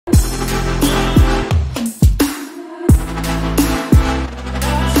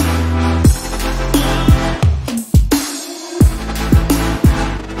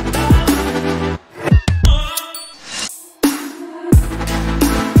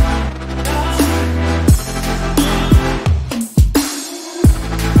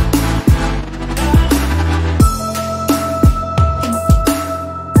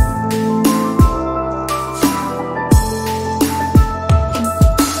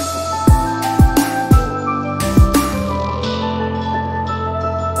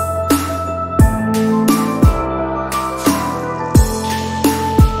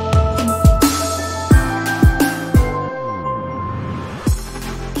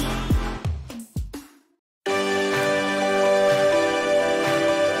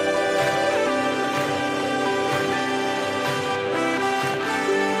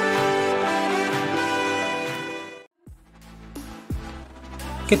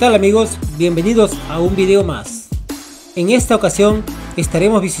¿Qué tal amigos? Bienvenidos a un video más. En esta ocasión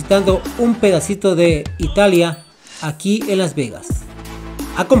estaremos visitando un pedacito de Italia aquí en Las Vegas.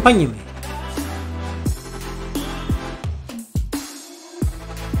 Acompáñenme.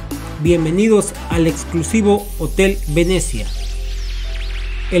 Bienvenidos al exclusivo Hotel Venecia.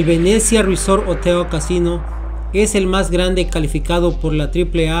 El Venecia Resort Hotel Casino es el más grande calificado por la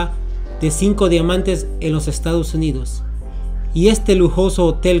AAA de 5 diamantes en los Estados Unidos. Y este lujoso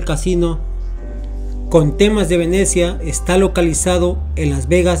hotel casino con temas de Venecia está localizado en Las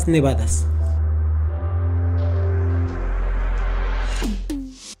Vegas, Nevada.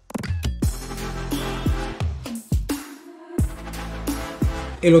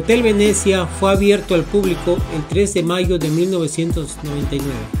 El Hotel Venecia fue abierto al público el 3 de mayo de 1999.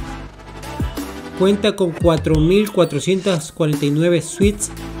 Cuenta con 4.449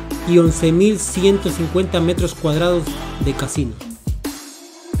 suites y 11.150 metros cuadrados de casino.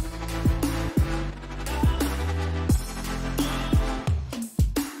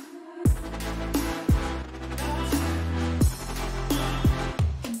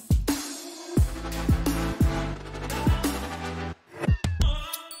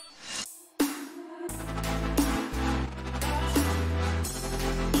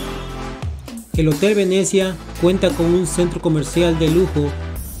 El Hotel Venecia cuenta con un centro comercial de lujo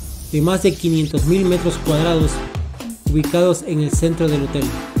de más de 500.000 metros cuadrados ubicados en el centro del hotel.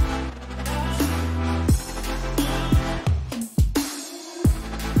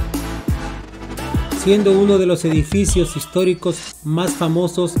 Siendo uno de los edificios históricos más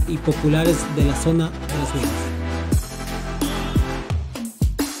famosos y populares de la zona de Las Vegas.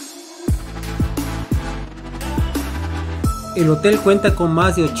 El hotel cuenta con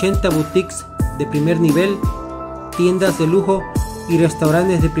más de 80 boutiques de primer nivel, tiendas de lujo y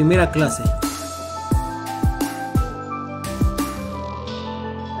restaurantes de primera clase.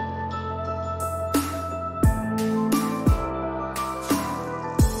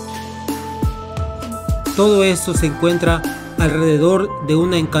 Todo esto se encuentra alrededor de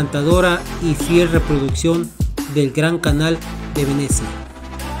una encantadora y fiel reproducción del Gran Canal de Venecia.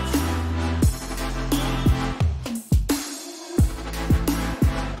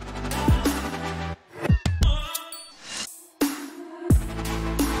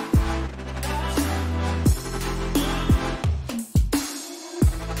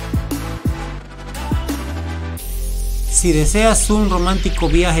 Si deseas un romántico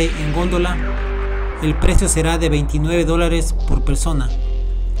viaje en góndola, el precio será de $29 por persona,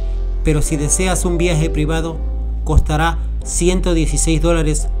 pero si deseas un viaje privado, costará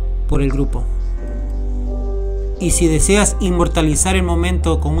 $116 por el grupo. Y si deseas inmortalizar el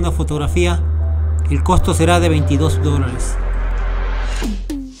momento con una fotografía, el costo será de $22.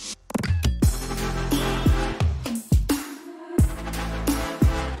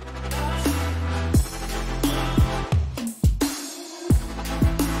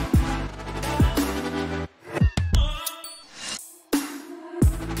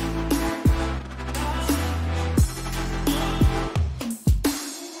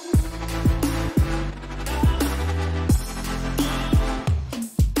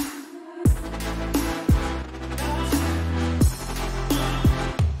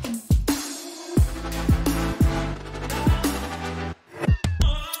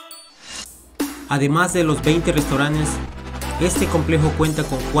 Además de los 20 restaurantes, este complejo cuenta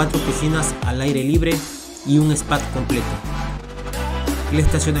con 4 piscinas al aire libre y un spa completo. El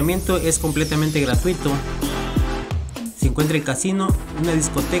estacionamiento es completamente gratuito. Se encuentra el casino, una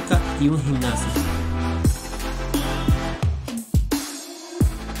discoteca y un gimnasio.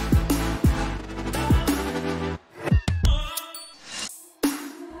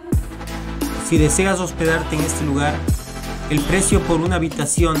 Si deseas hospedarte en este lugar, el precio por una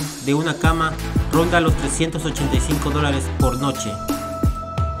habitación de una cama ronda los $385 por noche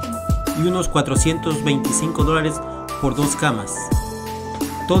y unos $425 por 2 camas.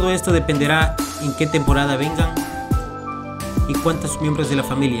 Todo esto dependerá en qué temporada vengan y cuántos miembros de la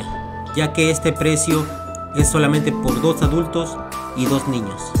familia, ya que este precio es solamente por 2 adultos y 2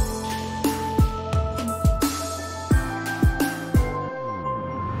 niños.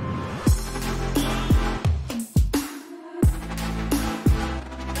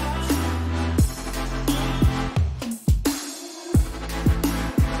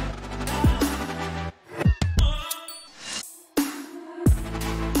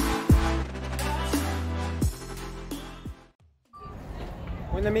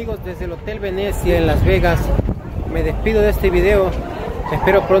 Bueno amigos, desde el Hotel Venecia en Las Vegas me despido de este video.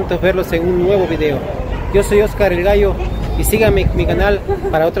 Espero pronto verlos en un nuevo video. Yo soy Oscar el Gallo y síganme en mi canal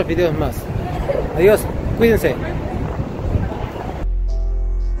para otros videos más. Adiós, cuídense.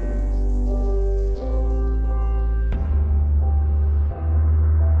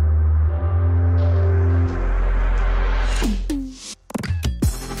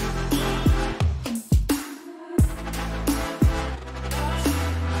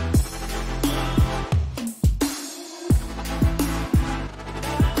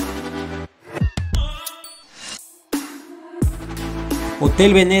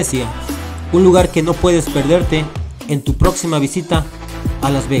 Hotel Venecia, un lugar que no puedes perderte en tu próxima visita a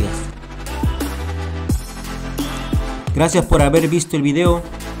Las Vegas. Gracias por haber visto el video.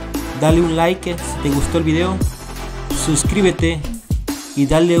 Dale un like si te gustó el video, suscríbete y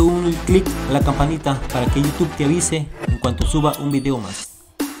dale un clic a la campanita para que YouTube te avise en cuanto suba un video más.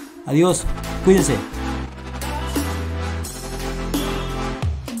 Adiós, cuídense.